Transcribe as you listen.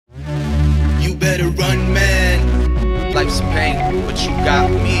better run, man. Life's a pain, but you got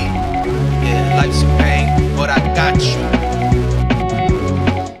me. Yeah, life's a pain, but I got you.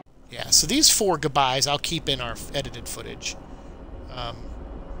 Yeah, so these 4 goodbyes I'll keep in our edited footage.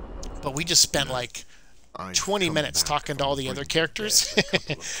 But we just spent like 20 minutes talking to all the other characters.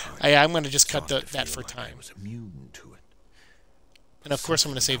 I'm going to just cut that for time. And of course I'm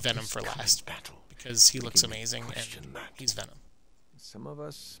going to save Venom for last, because he looks amazing and he's Venom. Some of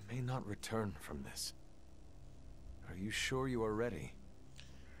us may not return from this. Are you sure you are ready?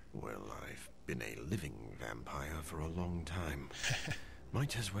 Well, I've been a living vampire for a long time.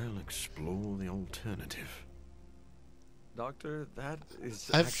 Might as well explore the alternative. Doctor, that is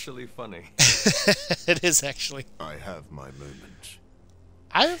actually funny. It is actually. I have my moments.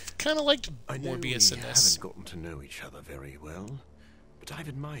 I've kind of liked I know Morbius we in this. haven't gotten to know each other very well, but I've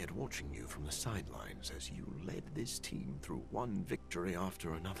admired watching you from the sidelines as you led this team through one victory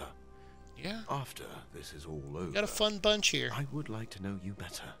after another. Yeah. After this is all over, Got a fun bunch here. I would like to know you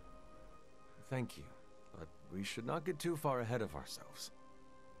better. Thank you, but we should not get too far ahead of ourselves.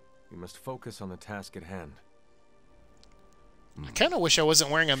 We must focus on the task at hand. I kind of wish I wasn't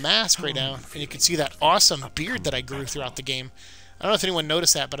wearing a mask right now, and you could see that awesome beard that I grew throughout the game. I don't know if anyone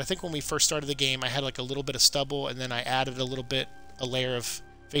noticed that, but I think when we first started the game, I had like a little bit of stubble, and then I added a layer of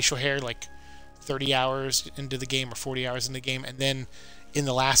facial hair like 30 hours into the game or 40 hours in the game, and then in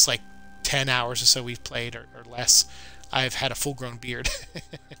the last like 10 hours or so we've played, or less, I've had a full-grown beard.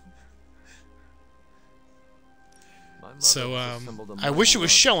 So, I wish it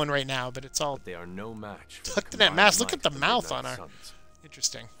was showing right now, but it's all they are no match tucked in that mask. Look at the mouth on her.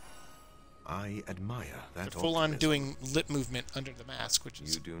 Interesting. I admire that. They're full on doing lip movement under the mask, which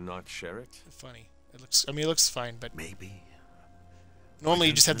is you do not share it. Funny. It looks. I mean, it looks fine, but maybe. Normally,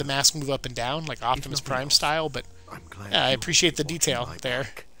 you just have the mask move up and down, like Optimus Prime style. But yeah, I appreciate the detail there.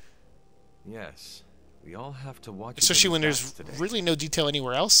 Yes. We all have to watch, especially when there's really no detail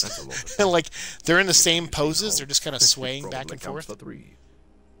anywhere else. Like they're in the same poses, they're just kind of swaying back and forth.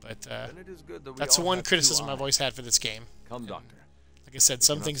 But that's the one criticism I've always had for this game. Like I said,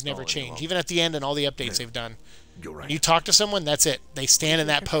 some things never change, even at the end and all the updates they've done. When you talk to someone, that's it. They stand in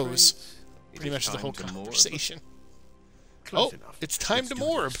that pose pretty much the whole conversation. Oh, it's time to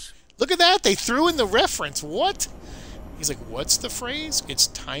morb. Look at that! They threw in the reference. What? He's like, what's the phrase? It's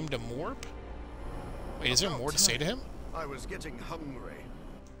time to morb? Wait, is there more to say to him? I was getting hungry.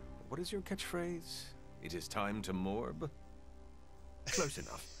 What is your catchphrase? It is time to morb? Close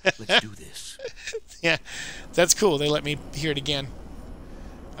enough. Let's do this. Yeah, that's cool. They let me hear it again.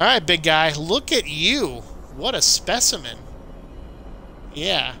 All right, big guy. Look at you. What a specimen.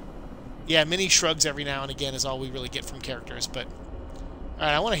 Yeah. Yeah, mini shrugs every now and again is all we really get from characters, but... All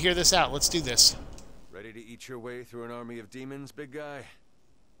right, I want to hear this out. Let's do this. Ready to eat your way through an army of demons, big guy?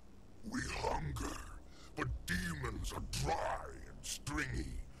 We hunger. But demons are dry and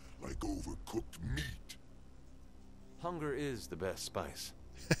stringy, like overcooked meat. Hunger is the best spice.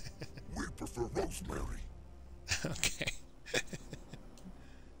 We prefer rosemary. Okay.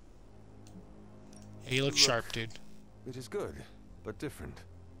 Hey, you look sharp, dude. It is good, but different.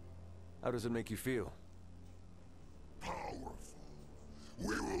 How does it make you feel? Powerful.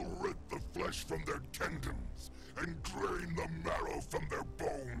 We will rip the flesh from their tendons and drain the marrow from their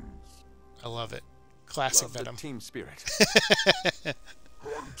bones. I love it. Classic Venom. Team spirit.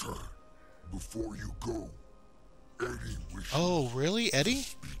 Hunter, before you go, Eddie wishes. Oh, really, Eddie? To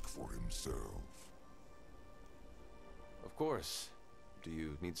speak for himself. Of course. Do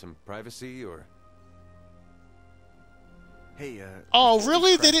you need some privacy or? Hey, oh,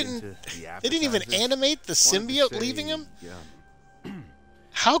 really? They didn't even animate the symbiote leaving him?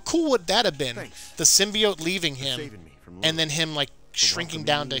 How cool would that have been? The symbiote leaving him, and then him like shrinking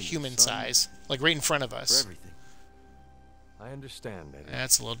down to human size, like right in front of us. I understand, Eddie.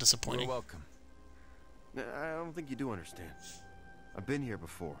 That's a little disappointing. You're welcome. I don't think you do understand. I've been here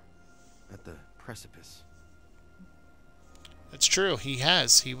before, at the precipice. That's true. He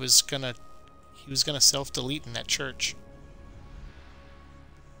has. He was gonna self-delete in that church.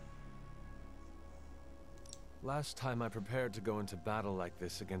 Last time I prepared to go into battle like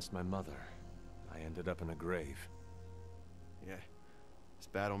this against my mother, I ended up in a grave. Yeah, this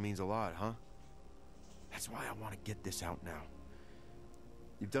battle means a lot, huh? That's why I want to get this out now.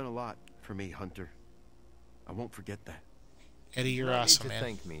 You've done a lot for me, Hunter. I won't forget that. Eddie, you're awesome, man.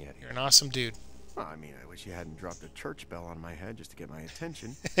 Thank me, Eddie. You're an awesome dude. Well, I mean, I wish you hadn't dropped a church bell on my head just to get my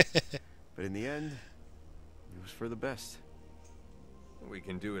attention. But in the end, it was for the best. We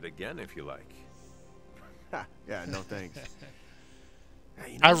can do it again if you like. Yeah, no thanks.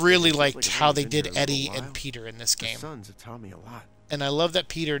 I really liked how they did Eddie and Peter in this game. The sons have taught me a lot. And I love that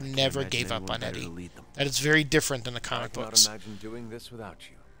Peter never gave up on Eddie. That is very different than the comic books. I cannot imagine doing this without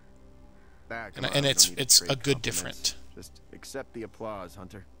you. And it's a good different. Just accept the applause,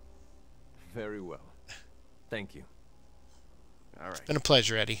 Hunter. Very well. Thank you. All right. It's been a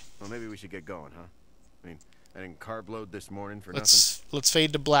pleasure, Eddie. Well, maybe we should get going, huh? I mean, I didn't carb load this morning for Let's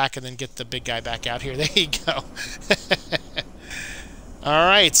fade to black and then get the big guy back out here. There you go. All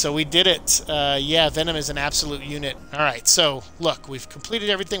right, so we did it. Yeah, Venom is an absolute unit. All right, so look, we've completed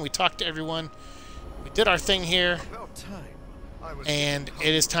everything. We talked to everyone. We did our thing here. About time. And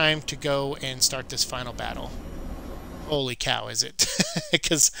it is time to go and start this final battle. Holy cow, is it?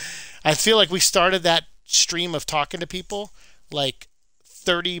 Because I feel like we started that stream of talking to people like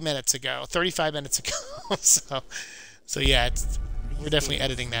 35 minutes ago. So yeah, we're definitely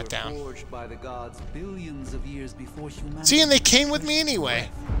editing that down. By the gods billions of years before humanity. See, and they came with me anyway.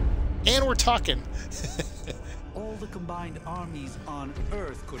 And we're talking. All the combined armies on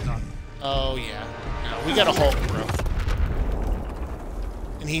Earth could not. Oh yeah. No, we got a Hulk, bro.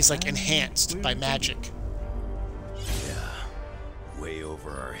 And he's like enhanced by magic. Yeah. Way over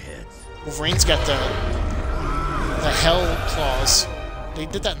our heads. Wolverine's got the hell claws. They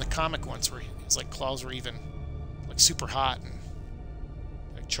did that in the comic once where his like claws were even like super hot and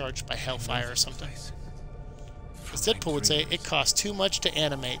like charged by hellfire or something. As Deadpool would say, it costs too much to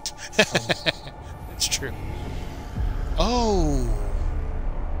animate. That's true. Oh.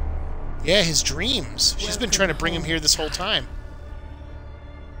 Yeah, his dreams. She's been trying to bring him here this whole time.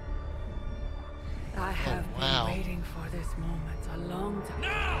 I have been waiting for this moment a long time.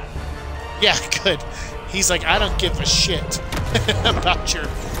 No! Yeah, good. He's like, I don't give a shit about your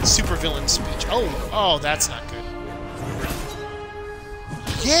supervillain speech. Oh, that's not good.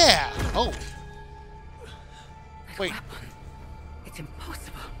 Yeah! Oh. Wait. It's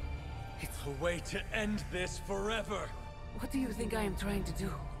impossible. It's a way to end this forever. What do you think I am trying to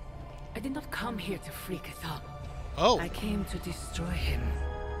do? I did not come here to free Cthulhu. Oh. I came to destroy him.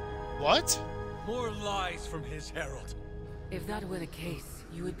 What? More lies from his herald. If that were the case,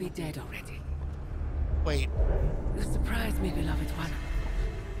 you would be dead already. Wait. You surprised me, beloved one.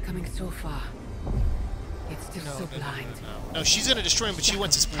 Coming so far. It's still so blind. No, she's gonna destroy him, but she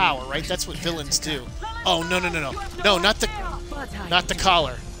wants his power, right? That's what villains do. Oh, no. No, not the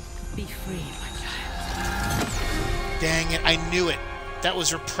collar. Be free, my child. Dang it, I knew it. That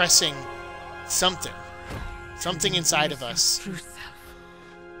was repressing something. Something inside of us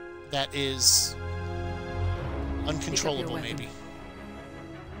that is uncontrollable, maybe.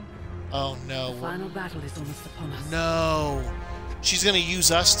 Oh, no. The final battle is almost upon us. No. She's going to use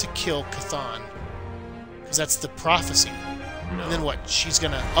us to kill Cthulhu. Because that's the prophecy. No. And then what? She's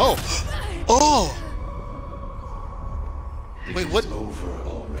going to... Oh! Oh! Wait, what? Over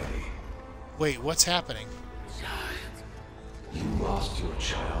already. Wait, what's happening? You lost your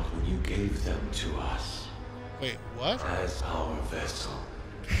child when you gave them to us. Wait, what? As our vessel.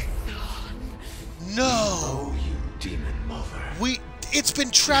 No! Oh, you demon mother. It's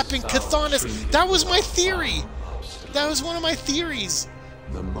been trapping Cthulhu. That was my theory. That was one of my theories.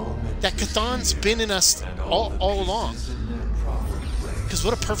 That Cthulhu's been in us all along. Because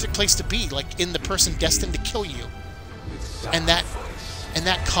what a perfect place to be, like in the person destined to kill you. And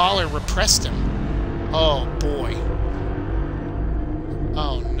that collar repressed him. Oh boy.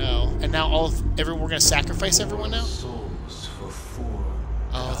 Oh no. And now everyone, we're gonna sacrifice everyone now?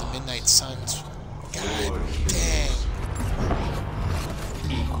 Oh, the Midnight Suns. God dang.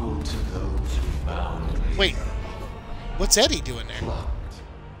 Equal to those who bound me. Wait. What's Eddie doing there? Plucked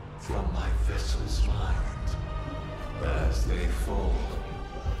from my vessel's mind. As they fall,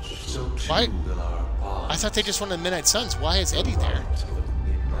 so too Why? will our bond. I thought they just wanted the Midnight Suns. Why is Eddie there?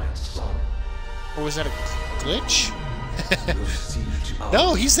 Midnight sun. Or was that a glitch?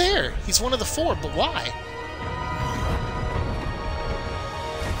 No, he's there. He's one of the four, but why?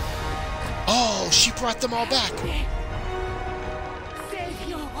 Oh, she brought them all back. Save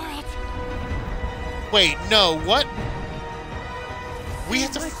your world. Wait, no, what? We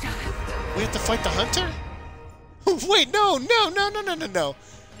have to fight the hunter? Wait, no.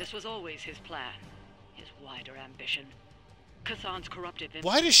 This was always his plan, his wider ambition. Cthulhu's corrupted.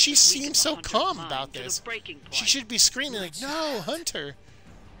 Why does she seem so calm about this? She should be screaming like, "No, Hunter!"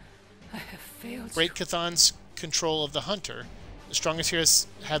 I have failed. Break Cthulhu's control of the hunter. The strongest heroes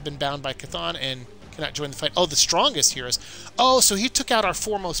have been bound by Cthulhu and cannot join the fight. Oh, the strongest heroes. Oh, so he took out our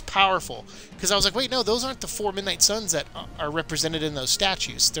four most powerful. Because I was like, wait, no, those aren't the four Midnight Suns that are represented in those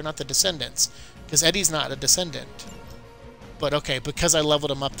statues. They're not the descendants. Because Eddie's not a descendant. But okay, because I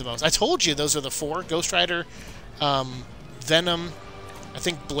leveled him up the most. I told you those are the four. Ghost Rider, Venom, I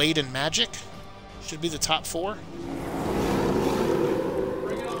think Blade and Magic should be the top four.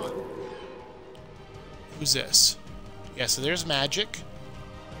 Who's this? Yeah, so there's magic.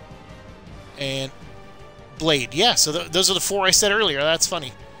 And blade. Yeah, so those are the 4 I said earlier. That's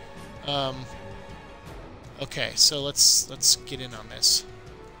funny. Okay, so let's get in on this.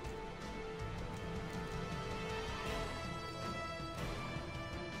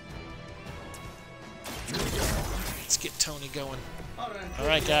 Let's get Tony going. All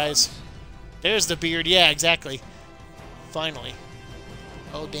right, guys. There's the beard. Yeah, exactly. Finally.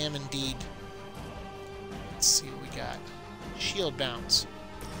 Oh, damn indeed. Let's see what we got. Shield bounce.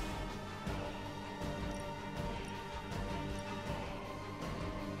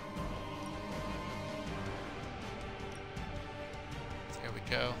 There we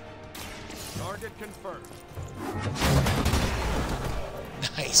go. Target confirmed.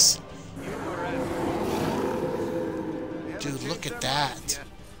 Nice. Dude, look at that.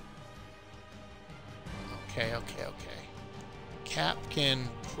 Okay. Cap can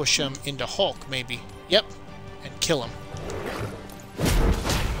push him into Hulk, maybe. Yep. And kill him.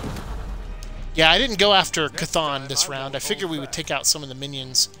 Yeah, I didn't go after Chthon this round. I figured we would take out some of the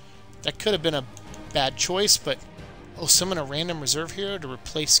minions. That could have been a bad choice, but... Oh, summon a random reserve hero to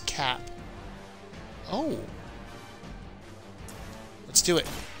replace Cap. Oh. Let's do it.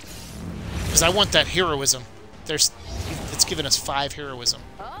 Because I want that heroism. It's given us 5 heroism.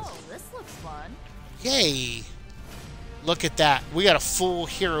 Oh, this looks fun. Yay! Look at that. We got a full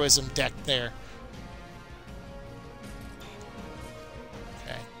heroism deck there.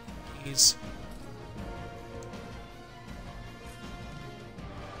 Okay. He's...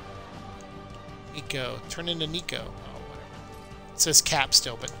 Nico. Turn into Nico. Oh, whatever. It says Cap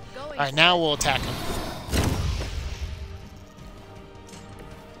still, but... Alright, now we'll attack him.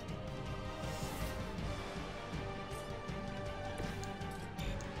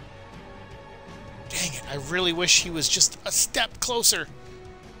 Dang it, I really wish he was just a step closer.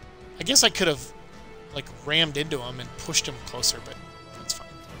 I guess I could have, like, rammed into him and pushed him closer, but that's fine.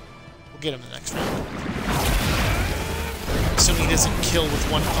 We'll get him the next round. Assuming he doesn't kill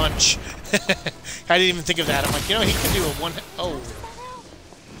with one punch. I didn't even think of that. I'm like, you know, he can do a one-hit... Oh.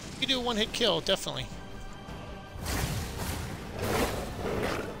 He can do a one-hit kill, definitely.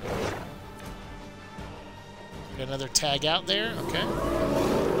 Got another tag out there. Okay.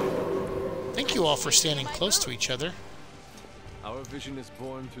 Thank you all for standing close to each other. Our vision is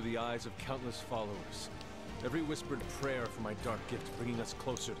born through the eyes of countless followers. Every whispered prayer for my dark gift bringing us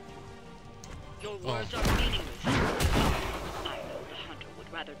closer. Your words are meaningless. I know the hunter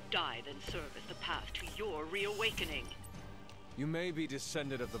would rather die than serve as the path to your reawakening. You may be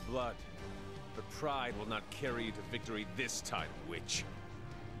descendant of the blood, but pride will not carry you to victory this time, witch.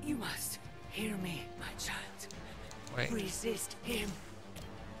 You must hear me, my child. Wait. Resist him.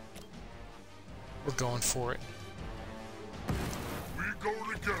 We're going for it. We go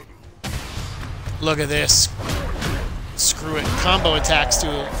together. Look at this. Screw it. Combo attacks do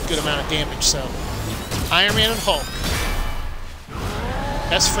a good amount of damage, so... Iron Man and Hulk.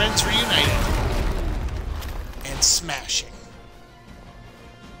 Best friends reunited. And smashing.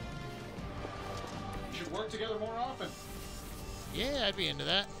 We should work together more often. Yeah, I'd be into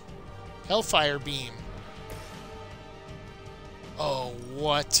that. Hellfire Beam. Oh,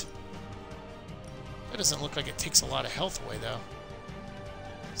 what? That doesn't look like it takes a lot of health away, though.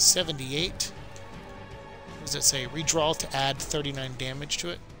 78. What does it say? Redraw to add 39 damage to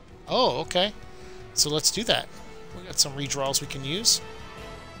it. Oh, okay. So let's do that. We got some redraws we can use.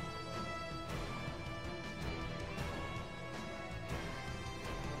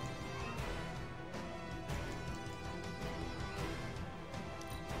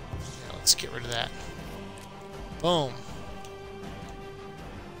 Yeah, let's get rid of that. Boom.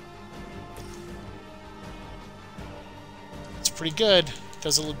 Pretty good.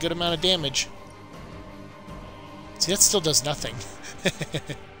 Does a good amount of damage. See, that still does nothing. Yeah,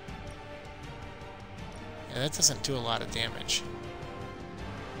 that doesn't do a lot of damage.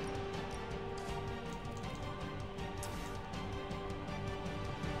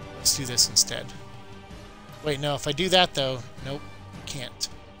 Let's do this instead. Wait, no, if I do that, though... Nope, can't.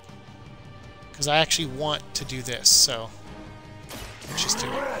 Because I actually want to do this, so... Let's just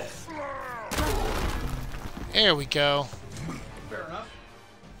do it. There we go. Fair enough.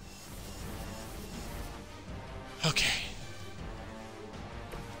 Okay.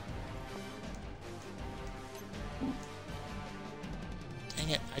 Dang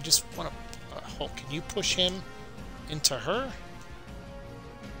it, I just want to... Hulk, can you push him into her?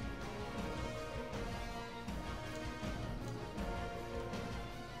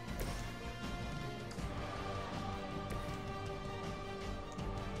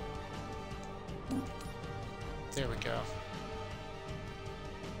 There we go.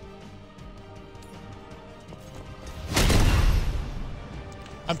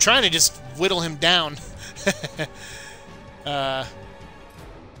 I'm trying to just whittle him down. But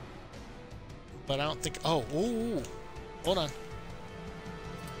I don't think... Oh, ooh. Hold on.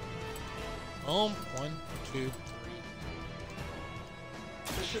 Boom. 1, 2, 3.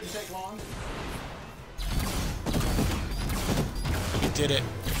 This shouldn't take long. You did it.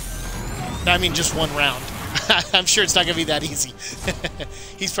 I mean, just one round. I'm sure it's not going to be that easy.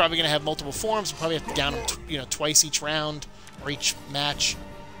 He's probably going to have multiple forms. We'll probably have to down him, twice each round or each match.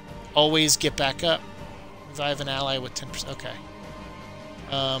 Always get back up. Revive an ally with 10%. Okay.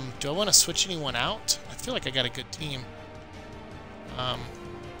 Do I want to switch anyone out? I feel like I got a good team.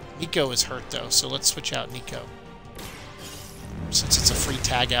 Nico is hurt, though, so let's switch out Nico. Since it's a free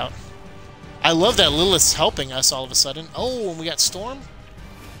tag out. I love that Lilith's helping us all of a sudden. Oh, and we got Storm?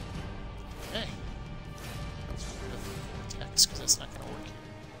 Okay. Vortex, because that's not going to work here.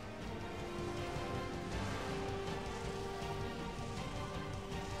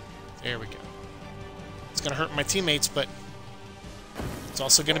 There we go. It's going to hurt my teammates, but it's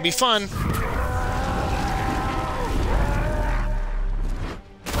also going to be fun.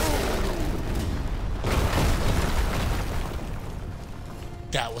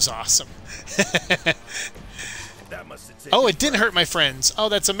 That was awesome. Oh, it didn't hurt my friends. Oh,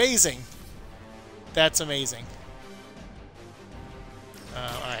 that's amazing. That's amazing.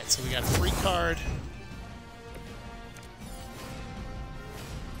 Alright, so we got a free card.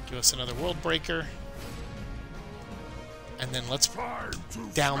 Give us another World Breaker. And then let's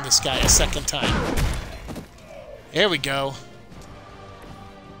down this guy a second time. There we go.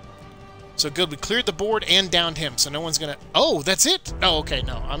 So good, we cleared the board and downed him, so no one's gonna... Oh, that's it? Oh, okay,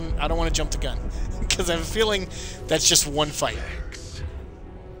 no, I don't want to jump the gun. Because I have a feeling that's just one fight.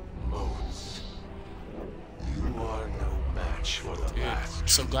 Dude, I'm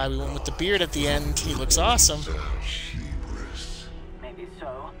so glad we went with the beard at the end. He looks awesome. Maybe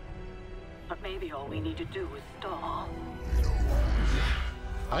so. But maybe all we need to do is stall.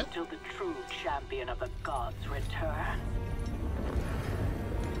 What? Until the true champion of the gods returns.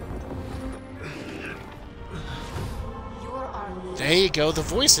 There you go, the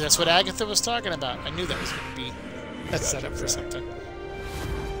voices. That's what Agatha was talking about. I knew that was going to be a setup for something.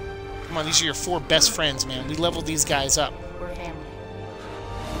 Come on, these are your 4 best friends, man. We leveled these guys up. We're family.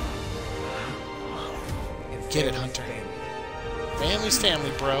 Get it, Hunter. Family's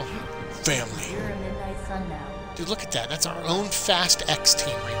family, bro. Family. You're a midnight sun now. Dude, look at that. That's our own Fast X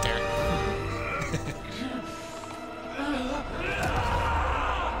team right there.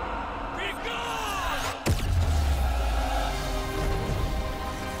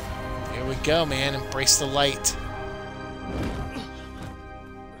 Here we go, man. Embrace the light.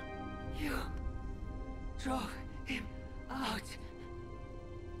 You drove him out.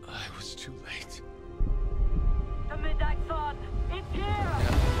 I was too late. The Midnight Sun! It's here!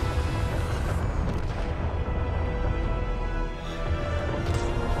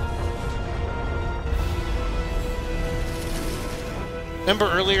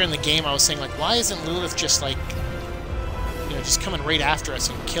 Remember earlier in the game I was saying, like, why isn't Lilith just, like, just coming right after us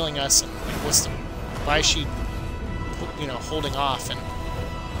and killing us, and like, why is she, holding off? And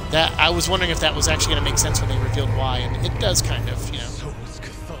that, I was wondering if that was actually going to make sense when they revealed why, and it does kind of,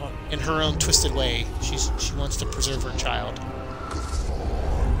 in her own twisted way. She wants to preserve her child.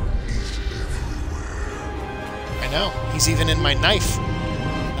 I know, he's even in my knife.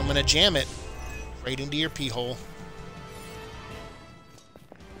 I'm going to jam it right into your pee hole.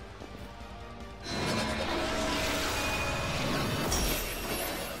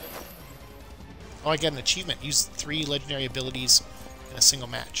 Oh, I got an achievement. Use 3 legendary abilities in a single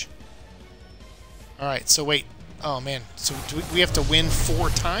match. Alright, so wait. Oh, man. So do we have to win 4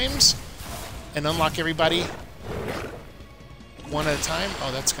 times and unlock everybody one at a time?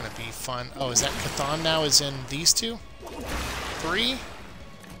 Oh, that's going to be fun. Oh, is that Chthon now is in these 2? 3?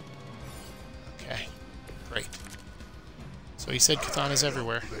 Okay. Great. So he said Chthon is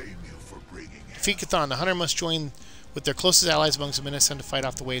everywhere. Defeat Chthon. The hunter must join with their closest allies amongst the Minnesota to fight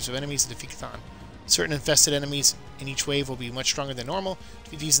off the waves of enemies and defeat Chthon. Certain infested enemies in each wave will be much stronger than normal.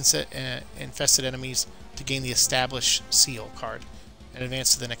 Defeat these infested enemies to gain the Established Seal card and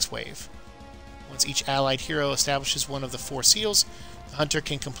advance to the next wave. Once each allied hero establishes one of the 4 seals, the hunter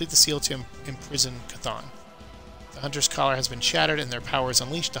can complete the seal to imprison Chthon. The hunter's collar has been shattered and their power is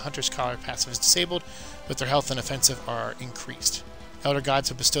unleashed. The hunter's collar passive is disabled, but their health and offensive are increased. Elder gods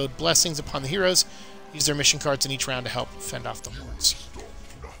have bestowed blessings upon the heroes. Use their mission cards in each round to help fend off the hordes.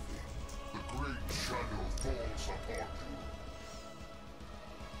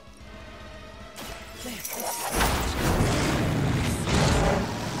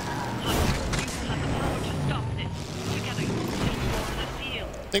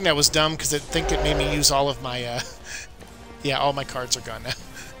 I think that was dumb because I think it made me use all of my, yeah, all my cards are gone now.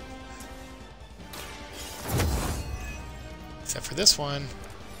 Except for this one.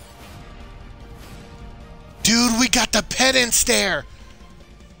 Dude, we got the penance stare!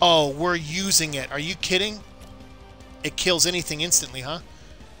 Oh, we're using it. Are you kidding? It kills anything instantly, huh?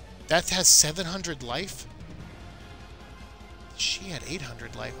 That has 700 life? She had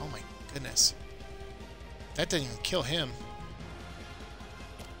 800 life. Oh my goodness. That didn't even kill him.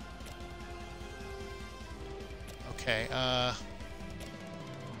 Okay,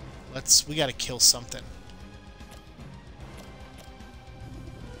 we gotta kill something.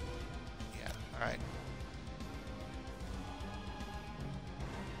 Yeah, alright.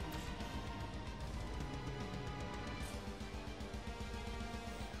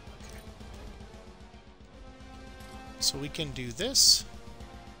 Okay. So we can do this.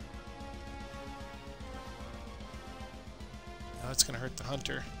 Now it's gonna hurt the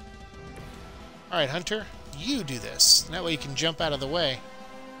hunter. Alright, Hunter, you do this. That way you can jump out of the way.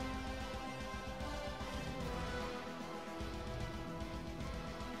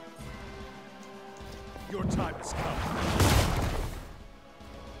 Your time has come.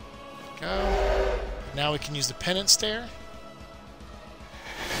 Go. Now we can use the penance stare.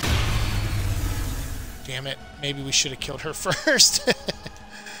 Damn it. Maybe we should have killed her first.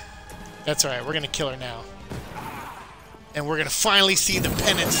 That's alright. We're going to kill her now. And we're going to finally see the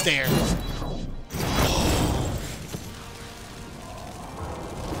penance stare.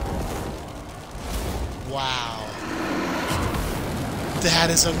 Wow. That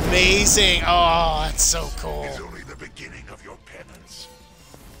is amazing. Oh, that's so cool. It's only the beginning of your penance.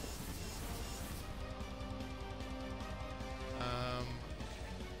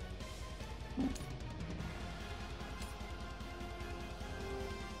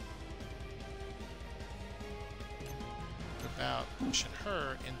 About pushing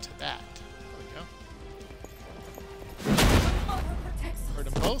her into that. There we go. Hurt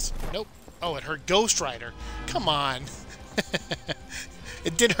them both? Nope. Oh, it hurt Ghost Rider. Come on.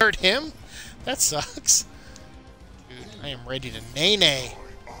 It did hurt him? That sucks. Dude, I am ready to nay-nay.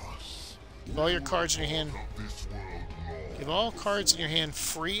 Give all your cards in your hand. Give all cards in your hand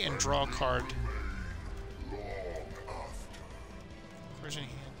free and draw a card. Cards in your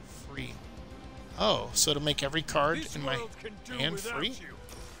hand free. Oh, so to make every card in my hand free?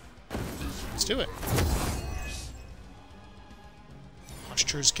 Let's do it.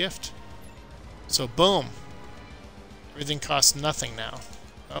 Posture's Gift. So, boom. Everything costs nothing now.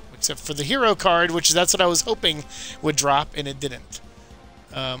 Oh, except for the hero card, which that's what I was hoping would drop, and it didn't.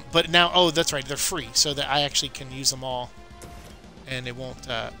 But now, oh, that's right, they're free, so that I actually can use them all, and it won't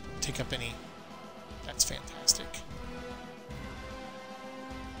take up any. That's fantastic.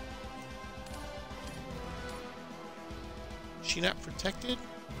 She not protected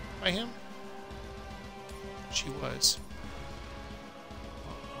by him? She was.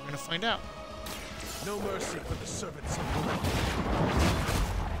 We're gonna find out. No mercy for the servants of the Lord.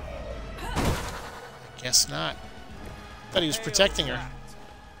 Guess not. Thought he was protecting her.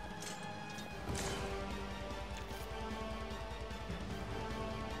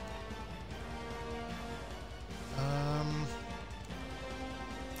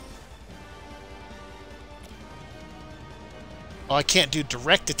 Oh, I can't do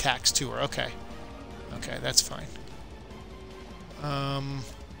direct attacks to her. Okay. Okay, that's fine.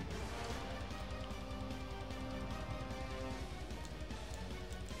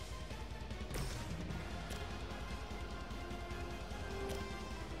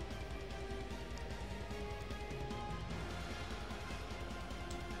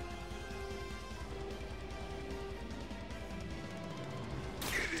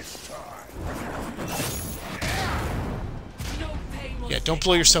 Yeah, don't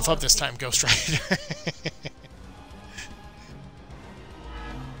blow yourself up this time, Ghost Rider.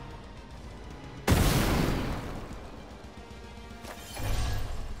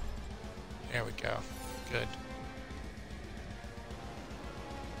 There we go. Good.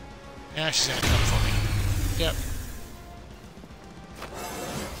 Now she's gonna come for me. Yep.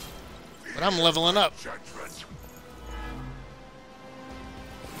 But I'm leveling up.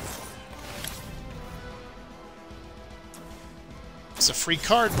 It's a free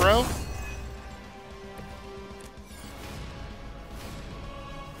card, bro.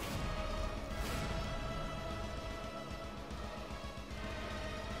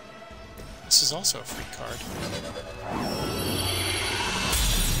 This is also a free card.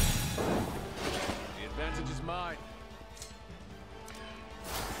 The advantage is mine.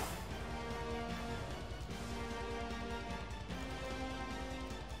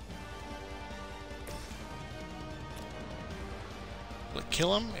 Will it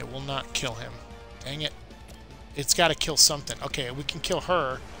kill him? It will not kill him. Dang it. It's got to kill something. Okay, we can kill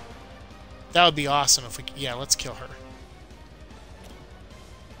her. That would be awesome if we... Yeah, let's kill her. I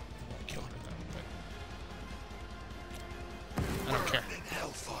won't kill her, though, but... I don't care.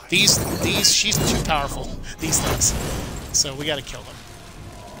 These... She's too powerful. These things. So we got to kill them.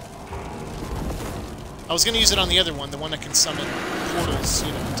 I was going to use it on the other one, the one that can summon portals,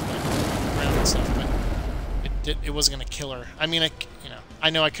 you know, to the ground and stuff, but it wasn't going to kill her. I mean, I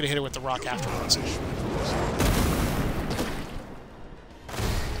know I could have hit her with the rock afterwards. You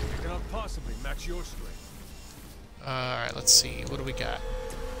cannot possibly match your strength. Alright, let's see. What do we got?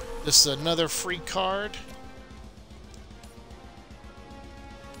 This is another free card.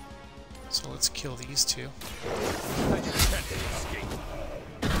 So let's kill these two.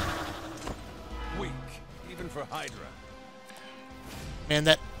 Weak, even for Hydra. Man,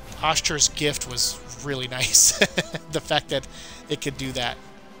 that Oshtur's gift was really nice. The fact that it could do that.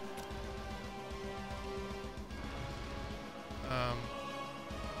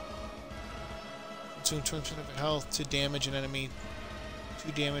 Consume 20% of health to damage an enemy.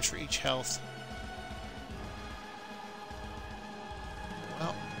 2 damage for each health.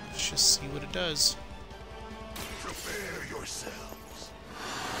 Well, let's just see what it does. Prepare yourselves.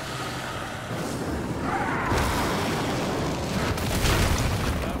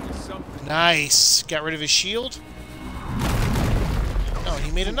 Nice. Got rid of his shield. Oh,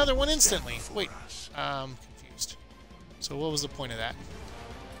 he made another one instantly. Wait, confused. So what was the point of that?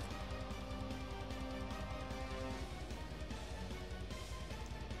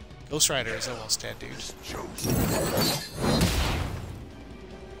 Ghost Rider is almost dead, dude.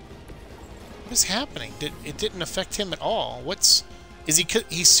 What is happening? It didn't affect him at all.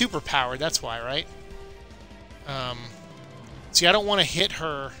 He's super powered, that's why, right? See, I don't want to hit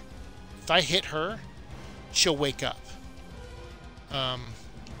her. If I hit her, she'll wake up.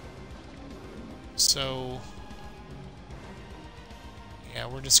 So yeah,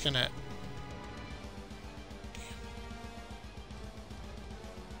 we're just gonna...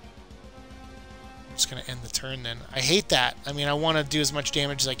 Just gonna end the turn then. I hate that. I mean, I want to do as much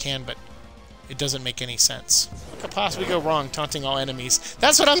damage as I can, but it doesn't make any sense. What could possibly go wrong taunting all enemies?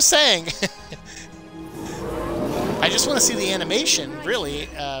 That's what I'm saying! I just want to see the animation, really,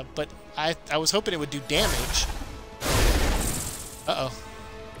 but I was hoping it would do damage. Uh-oh.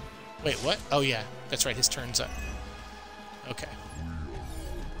 Wait, what? Oh, yeah. That's right, his turn's up. Okay.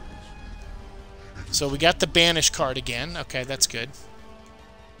 So we got the banish card again. Okay, that's good.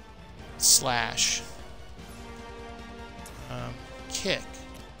 Slash. Kick.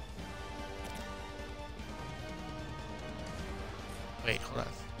 Wait, hold on.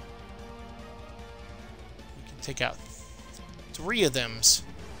 We can take out 3 of thems.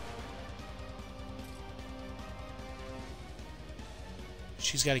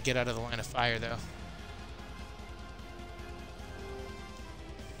 She's got to get out of the line of fire, though.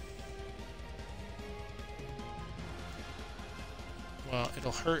 Well,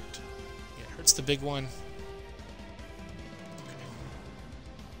 it'll hurt. Yeah, it hurts the big one.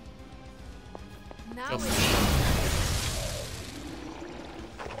 Okay. Go for it.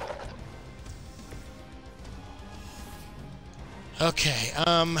 Okay,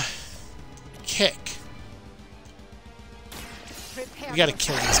 kick. We gotta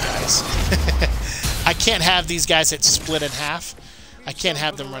kill these guys. I can't have these guys that split in half. I can't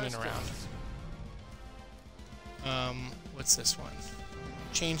have them running around. What's this one?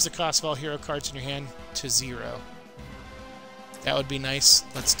 Change the cost of all hero cards in your hand to 0. That would be nice.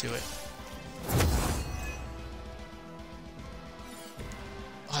 Let's do it.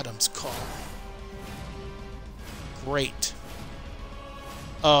 Autumn's Call. Great.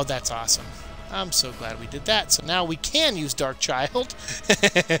 Oh, that's awesome. I'm so glad we did that. So now we can use Dark Child.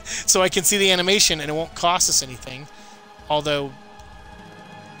 So I can see the animation and it won't cost us anything. Although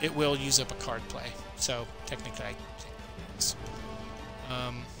it will use up a card play. So technically I can't do this.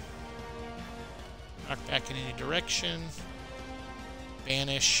 Knock back in any direction.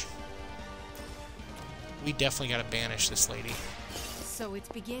 Banish. We definitely gotta banish this lady. So it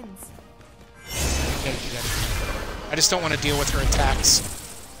begins. Gotta do that again. I just don't want to deal with her attacks.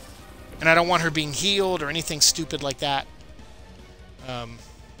 And I don't want her being healed or anything stupid like that.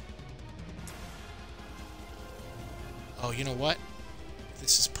 Oh, you know what?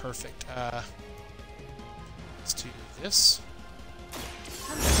 This is perfect. Let's do this.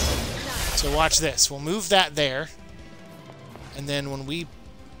 So watch this. We'll move that there. And then when we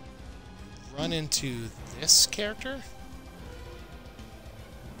run into this character...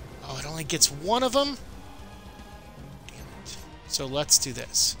 Oh, it only gets one of them? Damn it. So let's do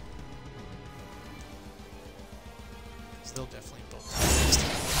this. They'll definitely both die next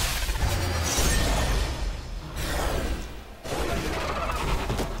time.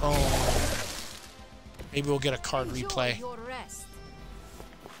 Oh. Maybe we'll get a card replay.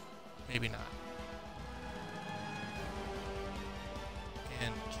 Maybe not.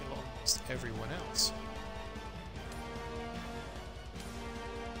 And kill almost everyone else.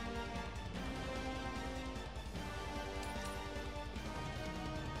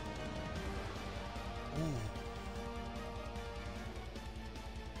 Ooh.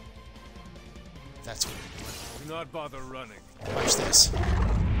 That's what we're doing. Do not bother running. Watch this.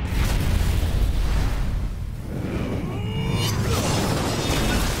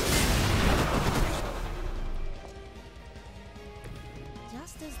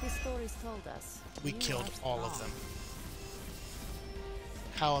 Just as the stories told us. We killed all of them.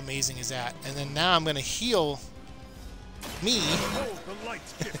 How amazing is that? And then now I'm going to heal me.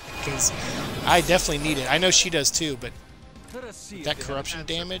 Because I definitely need it. I know she does too, but that corruption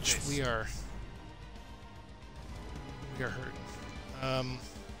damage, we are hurting.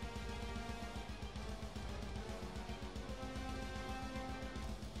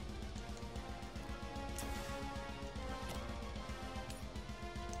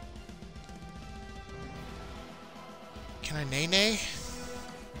 Can I nay-nay?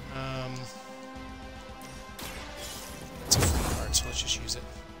 It's a free card, so let's just use it.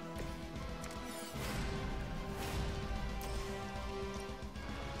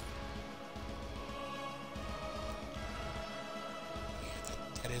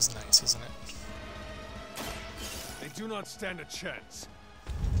 Yeah, that is nice, isn't it? They do not stand a chance.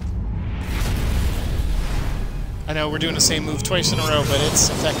 I know we're doing the same move twice in a row, but it's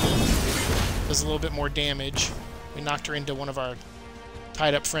effective. Does a little bit more damage. We knocked her into one of our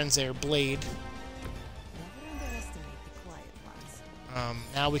tied-up friends there, Blade.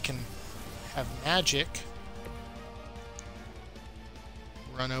 Now we can have Magic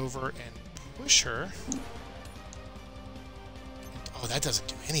run over and push her. And, oh, that doesn't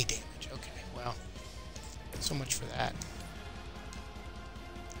do any damage. Okay, well, so much for that.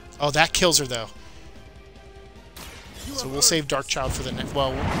 Oh, that kills her, though. So we'll save Darkchild for the next...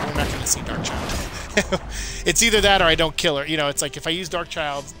 Well, we're not going to see Darkchild. It's either that or I don't kill her. You know, it's like if I use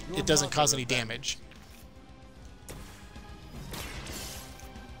Darkchild, it doesn't cause any damage.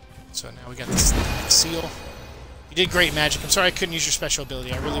 So now we got this seal. You did great, Magic. I'm sorry I couldn't use your special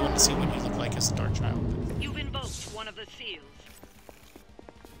ability. I really wanted to see what you look like as a Darkchild. You've invoked one of the seals.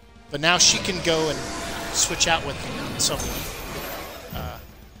 But now she can go and switch out with someone.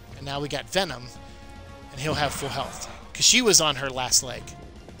 And now we got Venom, and he'll have full health. Because she was on her last leg.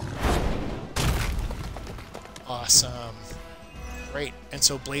 Awesome. Great. And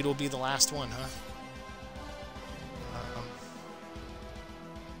so Blade will be the last one, huh?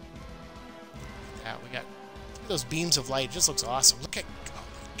 Yeah, we got those beams of light. It just looks awesome. Look at... Oh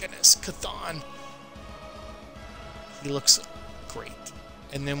my goodness. Chthon. He looks great.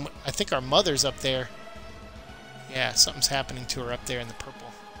 And then I think our mother's up there. Yeah, something's happening to her up there in the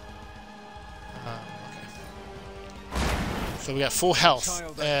purple. Okay. So we got full health.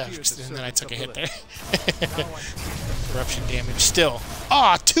 And then I took a hit there. Corruption damage still.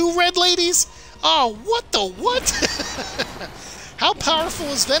 Aw, 2 red ladies? Oh, what the what? How powerful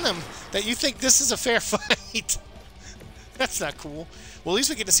is Venom that you think this is a fair fight? That's not cool. Well, at least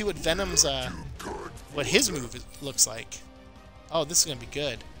we get to see what Venom's, what his move looks like. Oh, this is going to be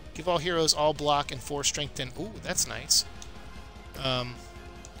good. Give all heroes all block and 4 strength and... Ooh, that's nice.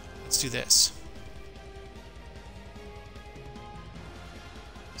 Let's do this.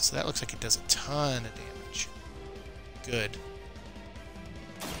 So that looks like it does a ton of damage. Good.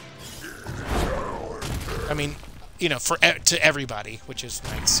 I mean, you know, to everybody, which is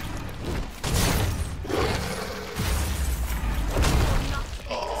nice.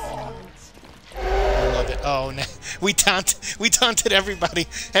 Oh, I love it. Oh, no. We taunted everybody.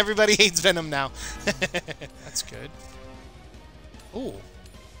 Everybody hates Venom now. That's good. Ooh.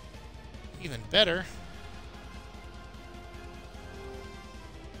 Even better.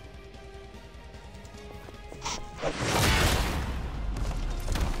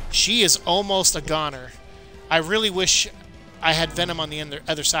 She is almost a goner. I really wish I had Venom on the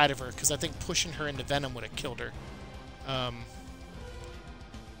other side of her, because I think pushing her into Venom would have killed her.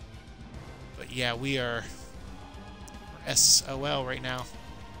 But yeah, we're SOL right now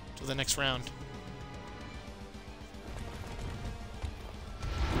till the next round.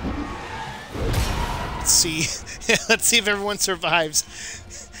 Let's see. Let's see if everyone survives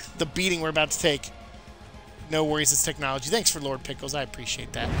the beating we're about to take. No worries, it's technology. Thanks for Lord Pickles. I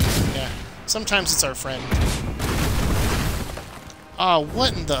appreciate that. Yeah. Sometimes it's our friend. Oh,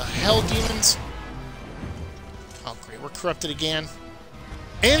 what in the hell, demons? Oh, great. Great, we're corrupted again.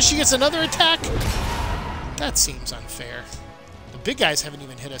 And she gets another attack? That seems unfair. The big guys haven't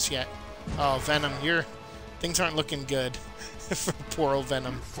even hit us yet. Oh, Venom, things aren't looking good for poor old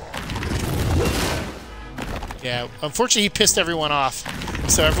Venom. Yeah, unfortunately he pissed everyone off,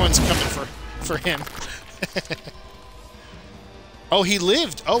 so everyone's coming for him. Oh, he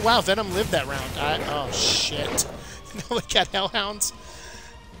lived. Oh, wow, Venom lived that round. Oh, shit. Now we got Hellhounds.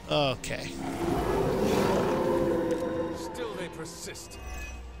 Okay. Still they persist.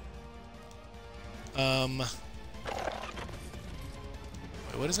 Wait,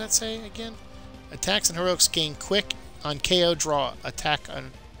 what does that say again? Attacks and heroics gain quick on KO, draw attack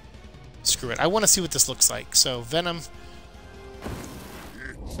on... Screw it. I want to see what this looks like. So, Venom...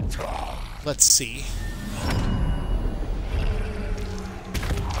 Let's see.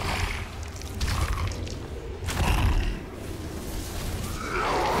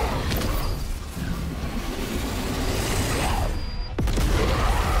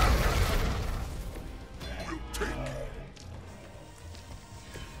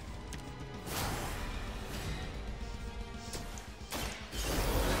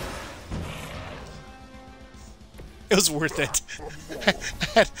 It was worth it.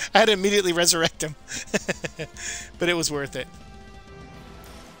 I had to immediately resurrect him. But it was worth it.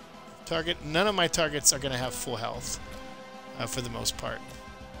 None of my targets are going to have full health, for the most part.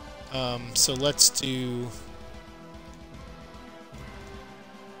 So let's do...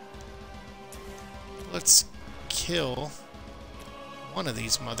 Let's kill one of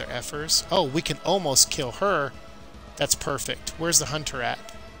these mother effers. Oh, we can almost kill her. That's perfect. Where's the hunter at?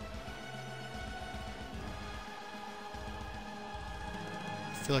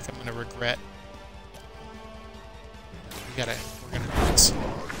 I feel like I'm gonna regret. We're gonna do this.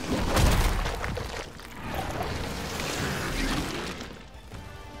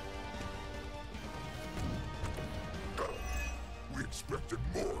 We expected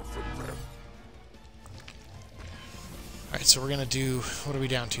more from them. Alright, so we're gonna do, what are we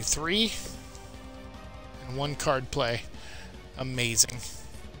down to? 3? And 1 card play. Amazing.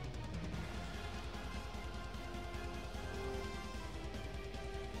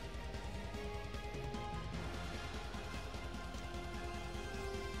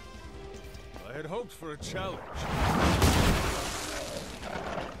 I had hoped for a challenge.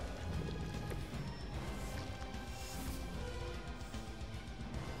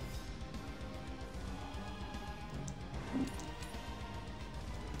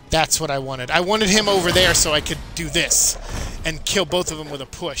 That's what I wanted. I wanted him over there so I could do this and kill both of them with a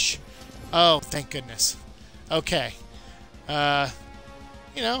push. Oh, thank goodness. Okay. You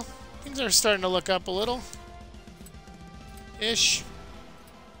know, things are starting to look up a little. Ish.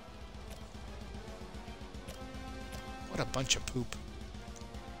 What a bunch of poop.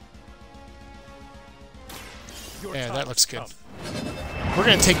 Yeah, that looks good. We're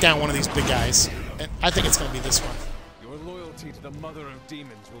going to take down one of these big guys. And I think it's going to be this one. Your loyalty to the Mother of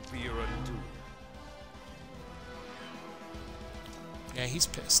Demons will be your undoing. Yeah, he's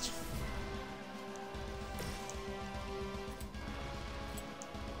pissed.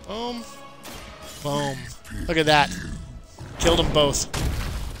 Boom. Boom. Look at that. Killed them both.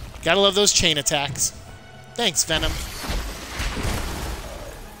 Gotta love those chain attacks. Thanks, Venom.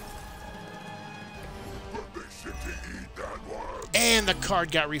 And the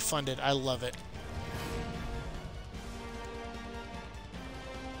card got refunded. I love it.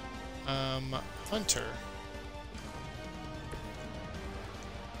 Hunter.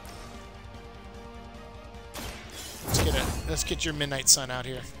 Let's get your Midnight Sun out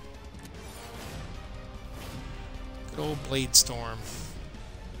here. Good old Blade Storm.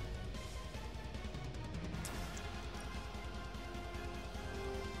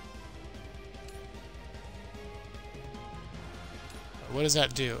 What does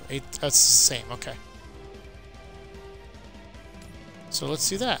that do? 8, that's the same, okay. So let's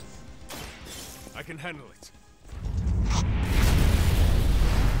do that. I can handle it.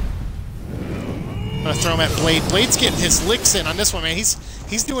 I'm gonna throw him at Blade. Blade's getting his licks in on this one, man.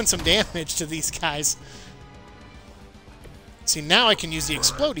 He's doing some damage to these guys. See, now I can use the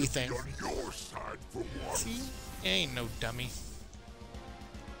explodey thing. See? Ain't no dummy.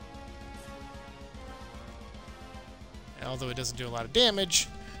 And although it doesn't do a lot of damage,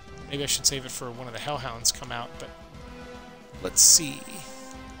 maybe I should save it for one of the Hellhounds come out, but let's see.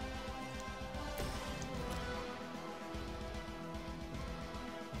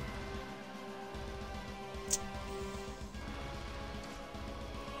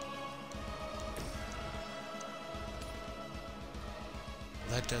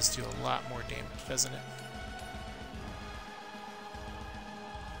 That does do a lot more damage, doesn't it?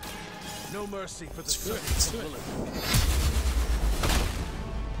 No mercy for the Let's do it.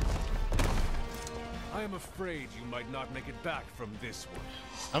 I am afraid you might not make it back from this one.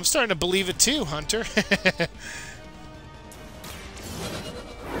 I'm starting to believe it too, Hunter.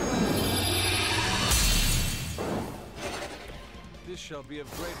 This shall be of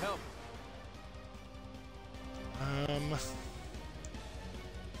great help.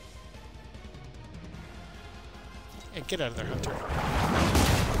 Hey, get out of there, Hunter.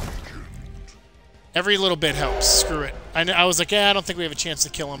 Every little bit helps. Screw it. I was like, yeah, I don't think we have a chance to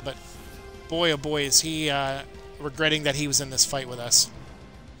kill him, but boy, oh boy, is he regretting that he was in this fight with us.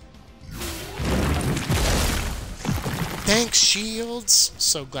 Thanks, shields.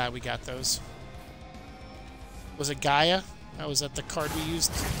 So glad we got those. Was it Gaia? That was that the card we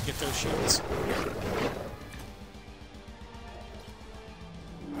used to get those shields.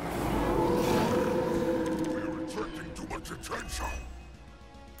 We're attracting too much attention.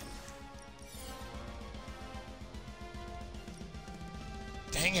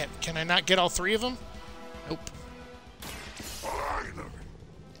 Dang it. Can I not get all three of them? Nope.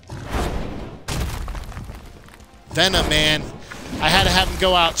 Venom, man. I had to have him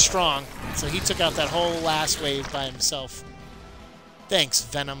go out strong. So he took out that whole last wave by himself. Thanks,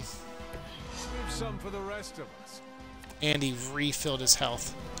 Venom. Leave some for the rest of us. And he refilled his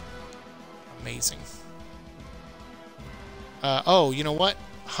health. Amazing. Oh, you know what?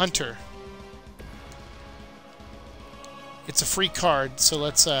 Hunter. It's a free card, so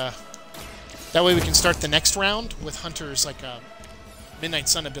let's, that way we can start the next round with Hunter's, like, Midnight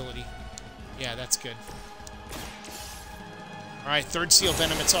Sun ability. Yeah, that's good. Alright, third seal,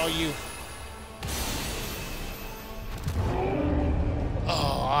 Venom, it's all you.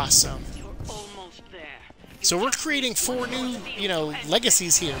 Oh, awesome. So we're creating 4 new, you know,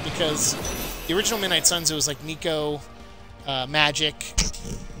 legacies here, because the original Midnight Suns, it was like Nico, Magic,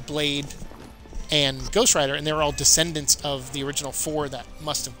 Blade, and Ghost Rider, and they were all descendants of the original 4 that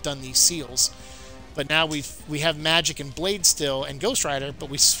must have done these seals. But now we have Magic and Blade still, and Ghost Rider, but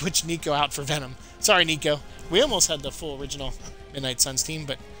we switched Nico out for Venom. Sorry, Nico. We almost had the full original Midnight Suns team,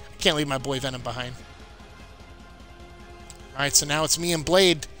 but I can't leave my boy Venom behind. Alright, so now it's me and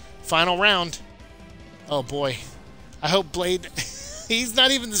Blade. Final round. Oh boy. I hope Blade... He's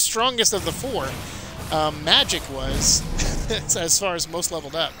not even the strongest of the 4. Magic was, as far as most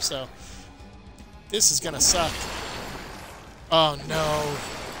leveled up, so... This is gonna suck. Oh no.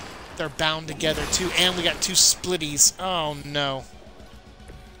 They're bound together too, and we got 2 splitties. Oh no.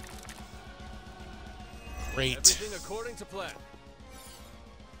 Great. Everything according to plan.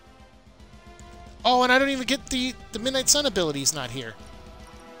 Oh, and I don't even get the Midnight Sun abilities not here.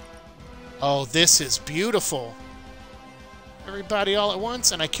 Oh, this is beautiful. Everybody all at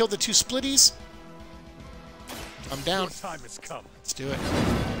once, and I killed the 2 splitties. I'm down. Your time has come. Let's do it.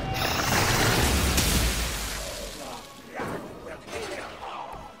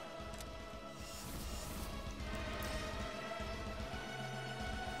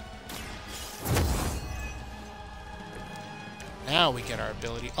 Now we get our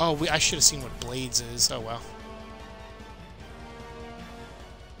ability. Oh, I should have seen what Blades is. Oh, well.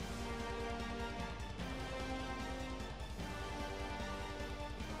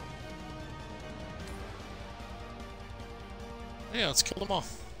 Yeah, let's kill them all.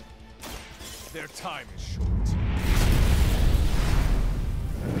 Their time is short.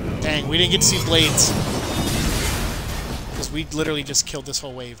 Dang, we didn't get to see Blades. Because we literally just killed this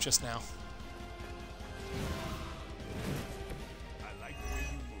whole wave just now.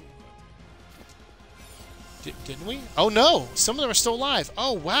 Didn't we? Oh no! Some of them are still alive.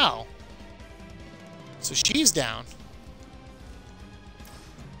 Oh wow! So she's down.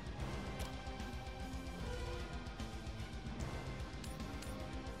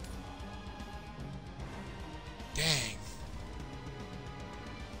 Dang.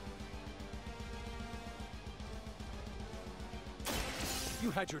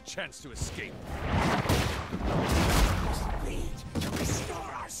 You had your chance to escape. To restore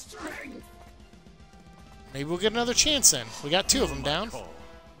our strength. Maybe we'll get another chance then. We got 2 of them down.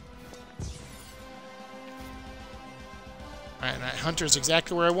 Alright, and Hunter's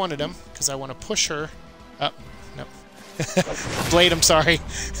exactly where I wanted him, because I want to push her up. No. Blade, I'm sorry.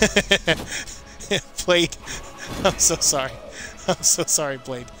 Blade. I'm so sorry. I'm so sorry,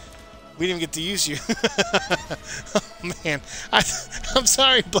 Blade. We didn't even get to use you. Oh, man. I'm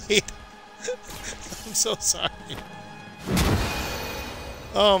sorry, Blade. I'm so sorry.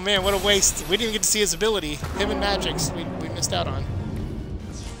 Oh man, what a waste. We didn't even get to see his ability. Him and Magic's we missed out on.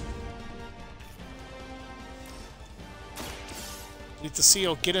 Get the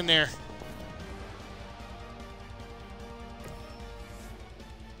seal, get in there.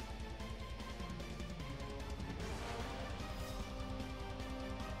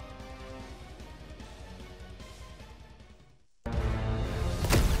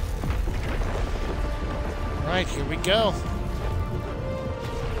 Alright, here we go.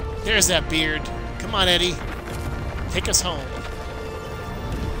 There's that beard. Come on, Eddie. Take us home.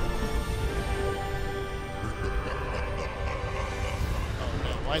 Oh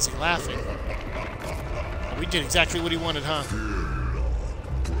no, why is he laughing? Oh, we did exactly what he wanted, huh?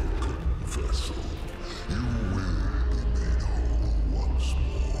 Vessel, you will be made whole once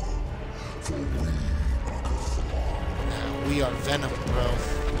more, for we are Venom, bro.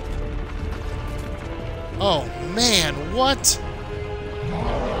 Oh man, what?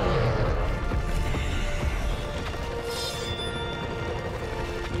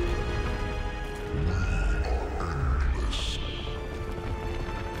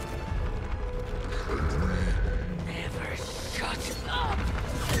 Never shut up.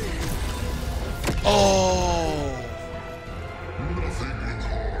 Oh. nothing will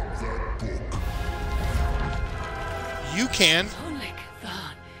harm that book. You can. Only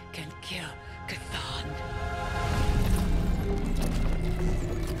Chthon can kill Chthon.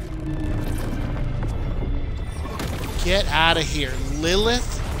 Get out of here,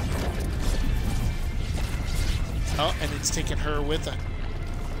 Lilith. Oh, and it's taking her with it.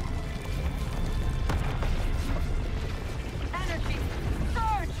 Energy!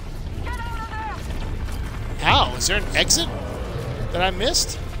 Surge! Get out of there! How? Is there an exit that I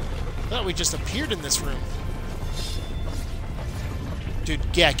missed? I thought we just appeared in this room. Dude,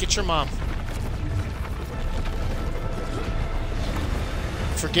 yeah, get your mom.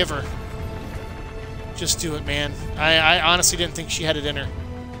 Forgive her. Just do it, man. I honestly didn't think she had it in her.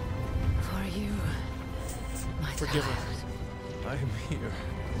 For you, my Forgive her. I am here.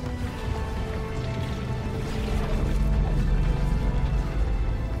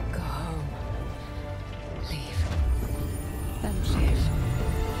 Go home. Leave. And live.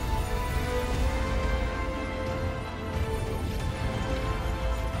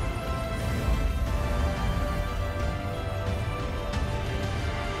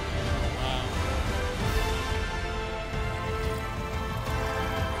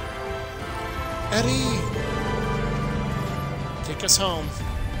 Eddie! Take us home.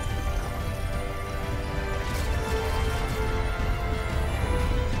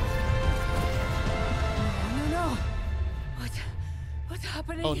 No. What's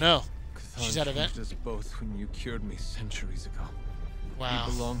happening? Oh no. Chthon She's out of it. changed us both when you cured me centuries ago. Wow.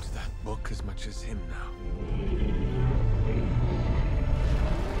 You belong to that book as much as him now.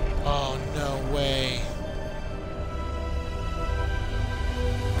 Oh, no way.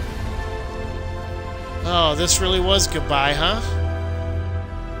 Oh, this really was goodbye, huh?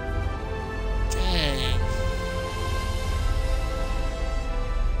 Dang.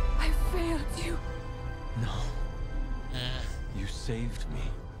 I failed you. No. Eh, You saved me.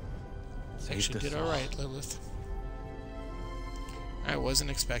 actually Saved did us all. alright, Lilith. I wasn't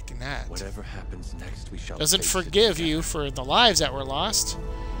expecting that. Whatever happens next, we shall Doesn't face it forgive together. you for the lives that were lost.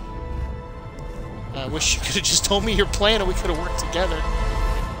 I wish you could have just told me your plan and we could have worked together.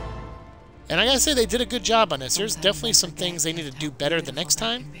 And I gotta say, they did a good job on this. There's definitely some things they need to do better the next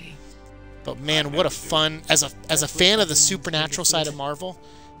time. But man, what a fun... As a fan of the supernatural side of Marvel,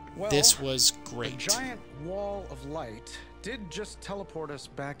 this was great. The giant wall of light did just teleport us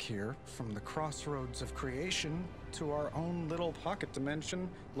back here from the crossroads of creation to our own little pocket dimension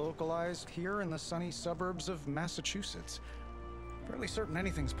localized here in the sunny suburbs of Massachusetts. Fairly certain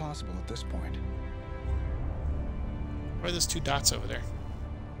anything's possible at this point. Where are those two dots over there?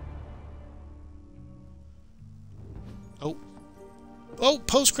 Oh,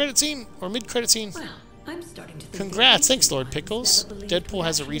 post-credit scene or mid-credit scene. Well, I'm starting to think Congrats, thanks, Lord Pickles. Deadpool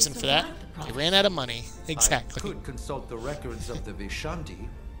has a reason for that. He ran out of money. Exactly. I could consult the records of the Vishanti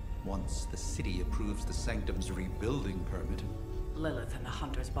once the city approves the Sanctum's rebuilding permit. Lilith and the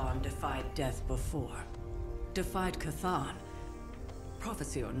Hunter's Bond defied death before. Defied Chthon.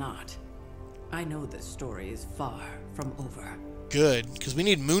 Prophecy or not, I know this story is far from over. Good, because we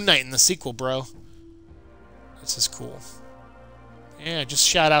need Moon Knight in the sequel, bro. This is cool. Yeah, just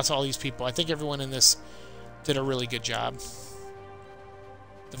shout out to all these people. I think everyone in this did a really good job.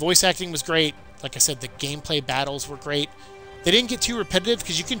 The voice acting was great. Like I said, the gameplay battles were great. They didn't get too repetitive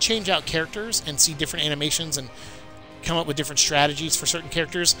because you can change out characters and see different animations and come up with different strategies for certain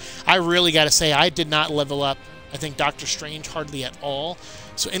characters. I really got to say, I did not level up, I think, Doctor Strange hardly at all.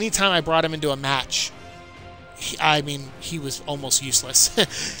 So anytime I brought him into a match, he was almost useless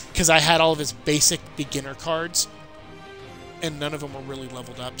because I had all of his basic beginner cards and none of them were really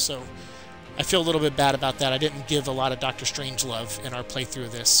leveled up. So I feel a little bit bad about that. I didn't give a lot of Doctor Strange love in our playthrough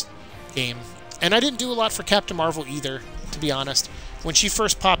of this game. And I didn't do a lot for Captain Marvel either, to be honest. When she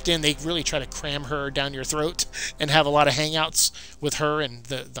first popped in, they really try to cram her down your throat and have a lot of hangouts with her and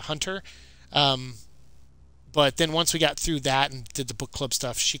the Hunter. But then once we got through that and did the book club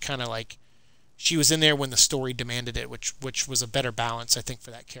stuff, she kind of like, she was in there when the story demanded it, which was a better balance, I think,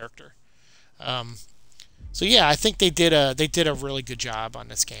 for that character. So yeah, I think they did a really good job on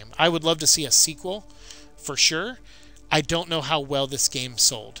this game. I would love to see a sequel, for sure. I don't know how well this game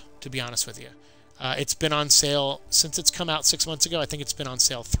sold, to be honest with you. It's been on sale since it's come out 6 months ago. I think it's been on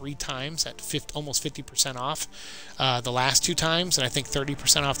sale 3 times at almost 50% off the last 2 times, and I think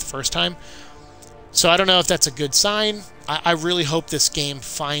 30% off the first time. So I don't know if that's a good sign. I really hope this game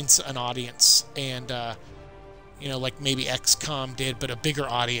finds an audience, and you know, like maybe XCOM did, but a bigger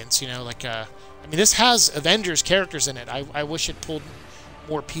audience. You know, like I mean, this has Avengers characters in it. I wish it pulled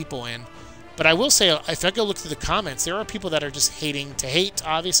more people in. But I will say, if I go look through the comments, there are people that are just hating to hate.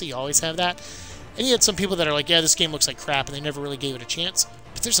 Obviously, you always have that. And you had some people that are like, yeah, this game looks like crap, and they never really gave it a chance.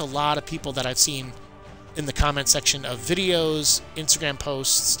 But there's a lot of people that I've seen in the comment section of videos, Instagram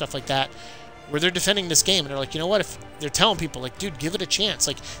posts, stuff like that, where they're defending this game. And they're like, you know what? If they're telling people, like, dude, give it a chance.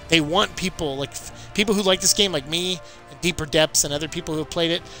 Like, they want people, like, people who like this game, like me, and Deeper Depths, and other people who have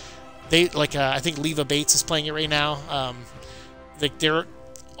played it. They, like, I think Leva Bates is playing it right now. Like, they're...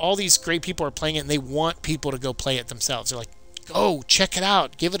 all these great people are playing it, and they want people to go play it themselves. They're like, go, check it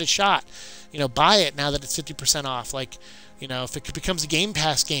out, give it a shot. You know, buy it now that it's 50% off. Like, you know, if it becomes a Game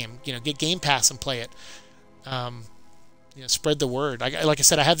Pass game, you know, get Game Pass and play it. You know, spread the word. Like I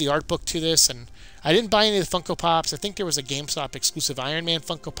said, I have the art book to this, and I didn't buy any of the Funko Pops. I think there was a GameStop exclusive Iron Man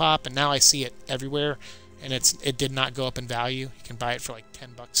Funko Pop, and now I see it everywhere, and it did not go up in value. You can buy it for like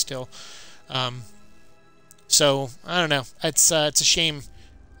 $10 still. So, I don't know. It's a shame.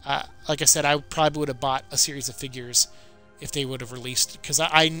 Like I said, I probably would have bought a series of figures if they would have released, because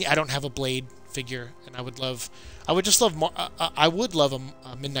I don't have a Blade figure, and I would just love more. I would love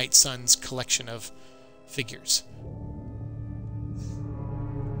a Midnight Suns collection of figures.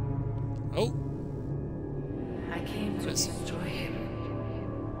 Oh, I came to destroy him.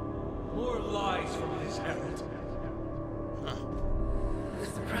 More lies from this herald.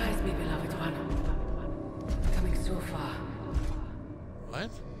 Surprise me, beloved one. Coming so far.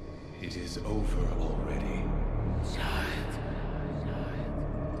 What? It is over already.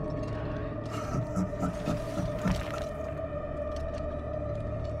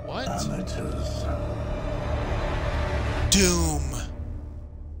 What? Amateurs. Doom.